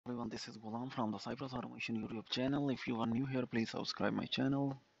Everyone, this is Gulam from the Cypress Automation YouTube channel. If you are new here, please subscribe my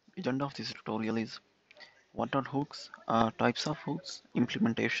channel. Agenda of this tutorial is what are hooks, types of hooks,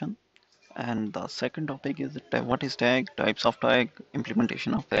 implementation, and the second topic is what is tag, types of tag,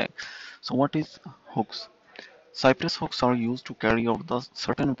 implementation of tag. So what is hooks? Cypress hooks are used to carry out the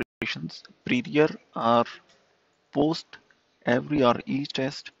certain operations prior or post every or each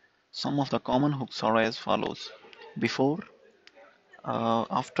test. Some of the common hooks are as follows: before,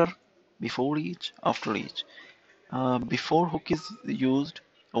 after, before each, after each. Before hook is used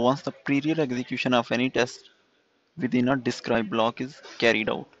once the prior execution of any test within a described block is carried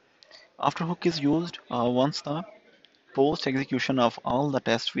out. After hook is used once the post execution of all the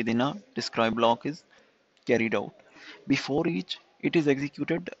tests within a described block is carried out. Before each, it is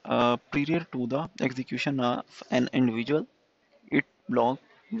executed prior to the execution of an individual it block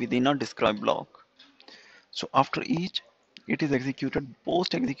within a described block. So after each, it is executed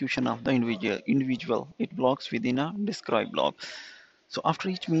post execution of the individual it blocks within a described block. So after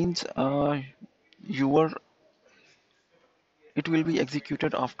each means your it will be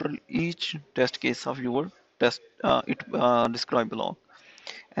executed after each test case of your test it described block,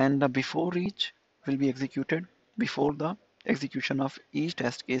 and before each will be executed before the execution of each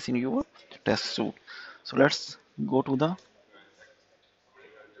test case in your test suite. So let's go to the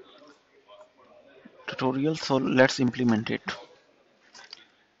tutorial. So let's implement it.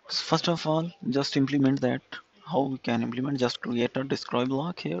 First of all, just implement that. How we can implement? Just create a describe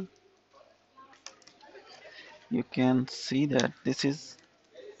block here. You can see that this is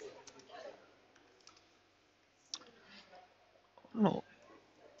no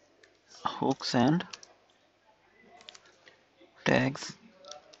hooks and tags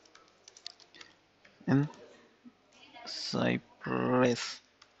in Cypress.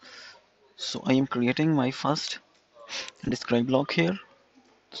 So I am creating my first describe block here.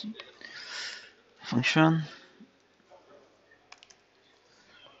 Function.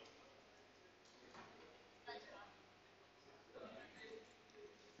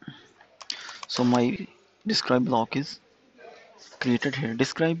 So my describe block is created here.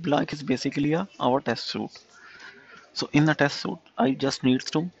 Describe block is basically our test suite. So in the test suite, I just need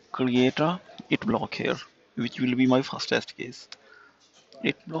to create a it block here, which will be my first test case.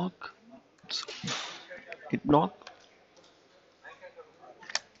 It block, it block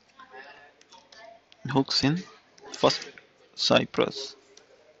hooks in first Cypress.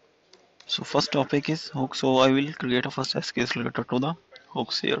 So first topic is hook. So I will create a first test case related to the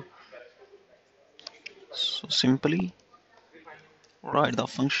hooks here. So simply write the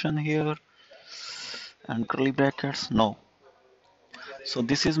function here and curly brackets no. So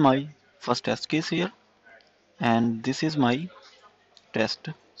this is my first test case here, and this is my test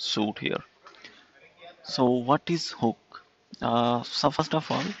suite here. So what is hook? So first of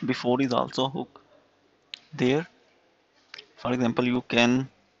all, before is also hook. There, for example, you can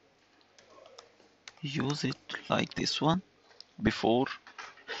use it like this one. Before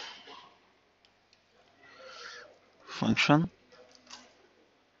function.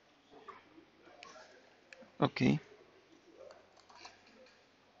 Okay.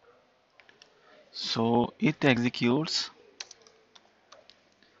 So it executes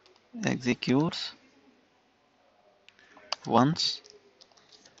once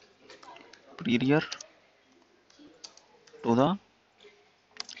prior to the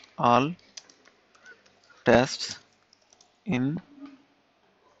all tests in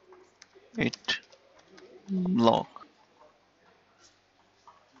it block.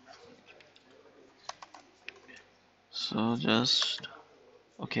 So just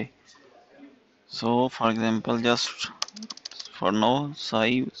okay. So for example, just for now,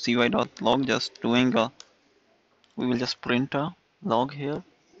 cy.log just doing a we will just print a log here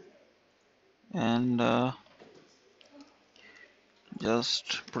and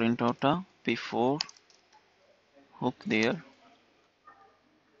just print out a before hook there.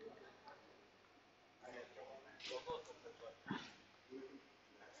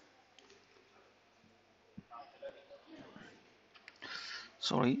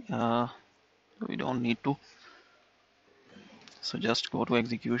 Sorry, we don't need to. So just go to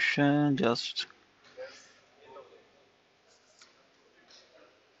execution, just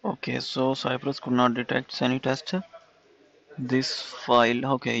okay. So Cypress could not detect any test. This file,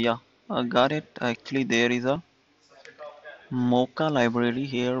 okay, yeah, I got it. Actually, there is a Mocha library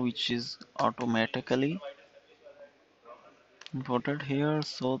here which is automatically imported here.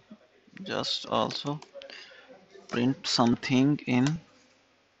 So just also print something in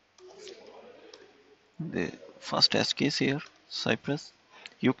the first test case here, Cypress.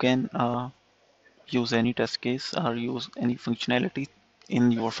 You can use any test case or use any functionality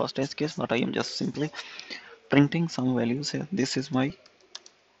in your first test case, but I am just simply printing some values here. This is my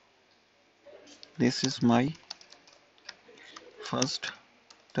first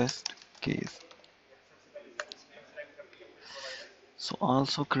test case. So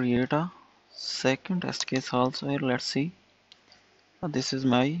also create a second test case also here. Let's see. This is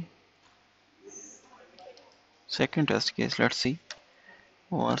my second test case. Let's see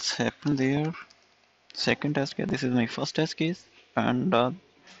what's happened there. Second test case. This is my first test case, and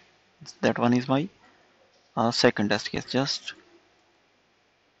that one is my second test case. Just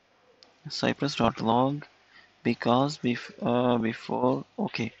cypress.log because before,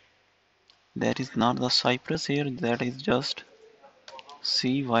 okay, that is not the Cypress here, that is just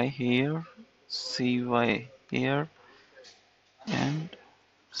cy here, cy here, and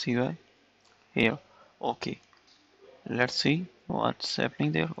cy here. Okay, let's see what's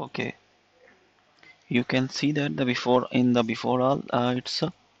happening there. Okay, you can see that the before in the before all it's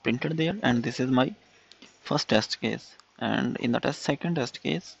printed there, and this is my first test case. And in the second test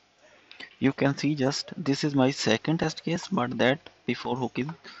case, you can see just this is my second test case, but that before hook is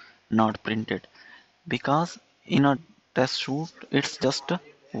not printed, because in a test suite it's just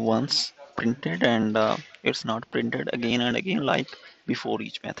once printed, and it's not printed again and again like before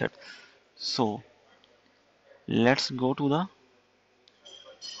each method. So let's go to the,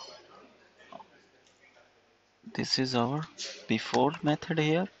 this is our before method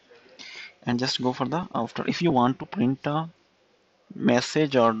here, and just go for the after. If you want to print a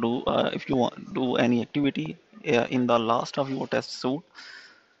message or do if you want do any activity in the last of your test suite,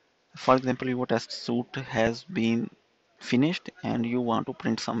 for example your test suite has been finished and you want to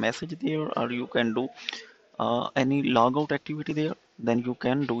print some message there, or you can do any logout activity there, then you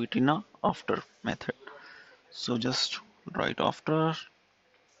can do it in a after method. So just write after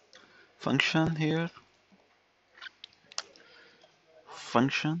function here,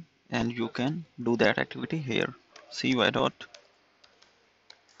 function, and you can do that activity here, cy.log.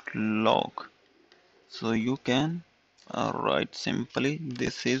 So you can write simply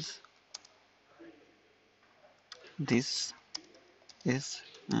this is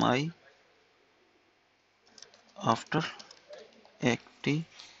my after activity.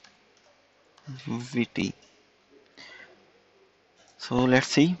 So let's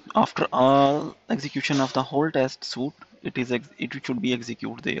see, after all execution of the whole test suite, it should be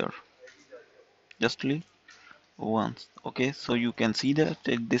executed there justly once. Okay, so you can see that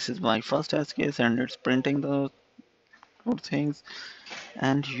this is my first test case and it's printing the good things,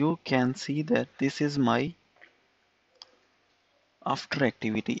 and you can see that this is my after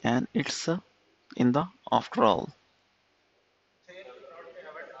activity and it's in the after all.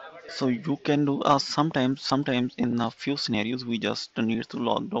 So you can do sometimes in a few scenarios we just need to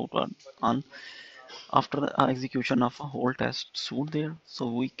log out on after the execution of a whole test suite there, so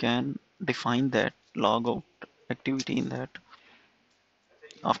we can define that logout activity in that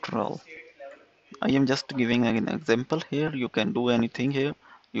after all. I am just giving an example here. You can do anything here.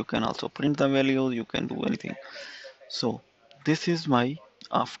 You can also print the values. You can do anything. So this is my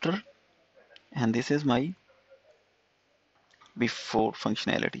after, and this is my before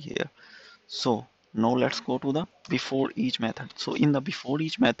functionality here. So now let's go to the before each method. So in the before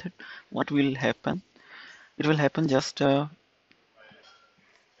each method, what will happen? It will happen just the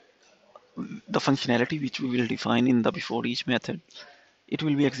functionality which we will define in the before each method. It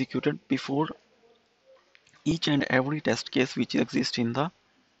will be executed before each and every test case which exists in the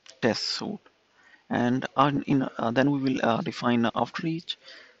test suite, and then we will define after each.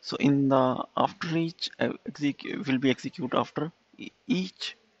 So in the after each will be executed after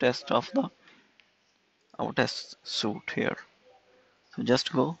each test of the our test suite here. So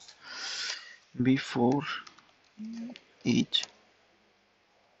just go before each.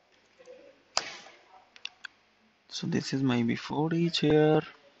 So this is my before each here,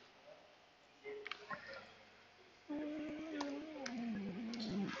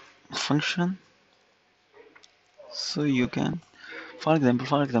 function. So you can, for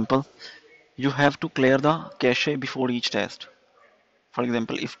example you have to clear the cache before each test. For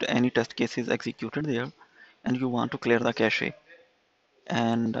example, if any test case is executed there and you want to clear the cache,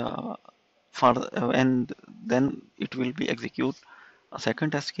 and and then it will be execute a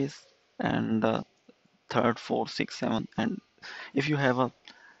second test case, and third, fourth, sixth, seventh, and if you have a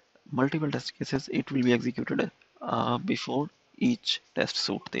multiple test cases, it will be executed before each test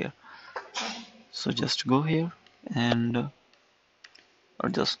suite there. So just go here, and or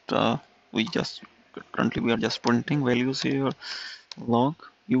just we just currently we are just printing values here, log.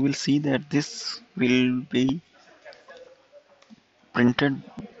 You will see that this will be printed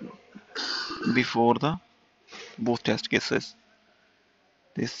before the both test cases.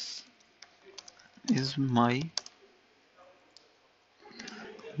 This is my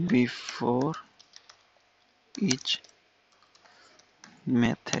before each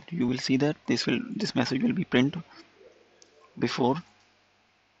method. You will see that this message will be print before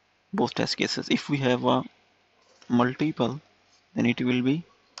both test cases. If we have a multiple, then it will be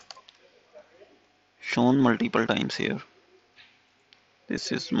shown multiple times here.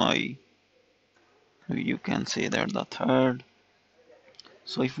 This is my, you can say that the third.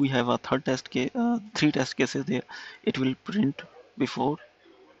 So if we have a third test case, three test cases there, it will print before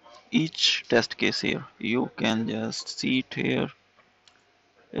each test case here. You can just see it here.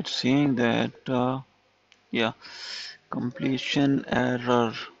 It's saying that yeah, completion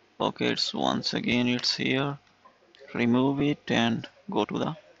error. Okay, it's once again it's here. Remove it and go to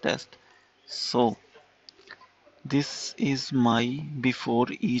the test. So this is my before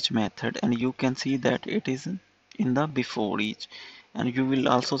each method, and you can see that it is in the before each, and you will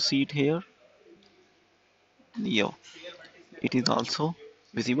also see it here. Yeah, it is also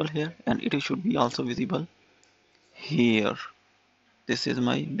visible here, and it should be also visible here. This is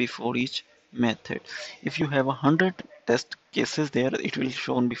my before each method. If you have 100 test cases there, it will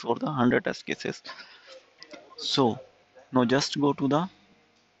shown before the 100 test cases. So now just go to the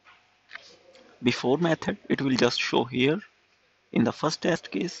before method. It will just show here in the first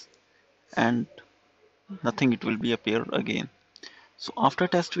test case, and nothing, it will be appear again. So after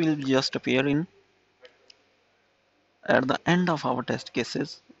test will just appear in at the end of our test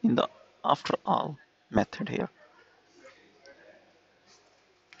cases in the after all method here.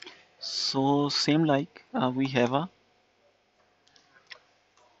 So same like we have a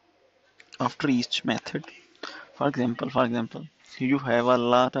after each method. For example, you have a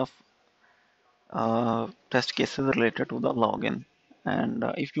lot of test cases related to the login, and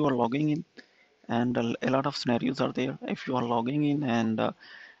if you are logging in, and a lot of scenarios are there. If you are logging in, and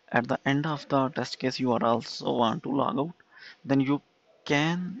at the end of the test case you are also want to log out, then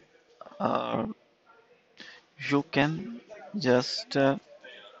can uh, you can just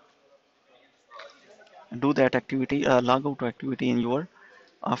do that activity, log out activity in your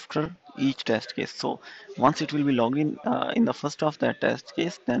after each test case. So once it will be logged in the first of that test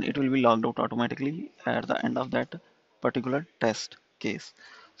case, then it will be logged out automatically at the end of that particular test case.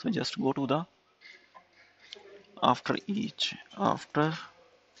 So just go to the after each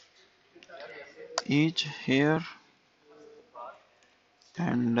here,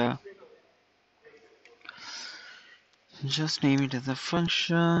 and just name it as a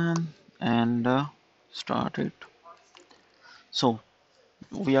function, and start it. So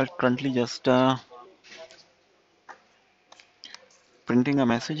we are currently just printing a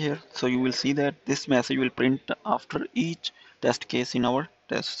message here. So you will see that this message will print after each test case in our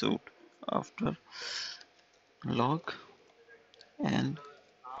test suite. After log, and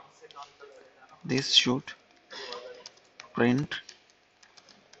this should print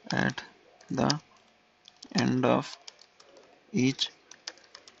at the end of each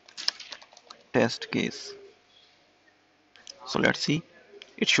test case. So let's see,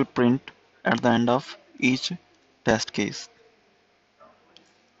 it should print at the end of each test case.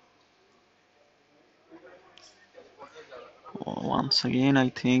 Once again, I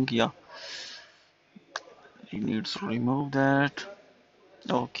think, yeah, it needs to remove that.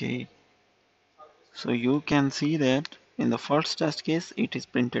 Okay, so you can see that in the first test case it is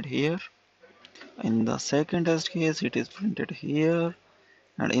printed here, in the second test case it is printed here,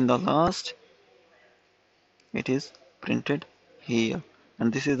 and in the last it is printed here.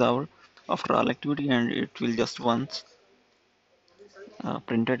 And this is our after all activity, and it will just once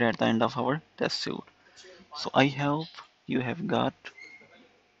printed at the end of our test suite. So I hope you have got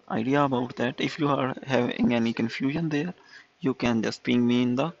idea about that. If you are having any confusion there, you can just ping me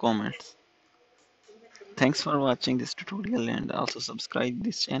in the comments. Thanks for watching this tutorial, and also subscribe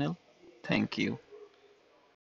this channel. Thank you.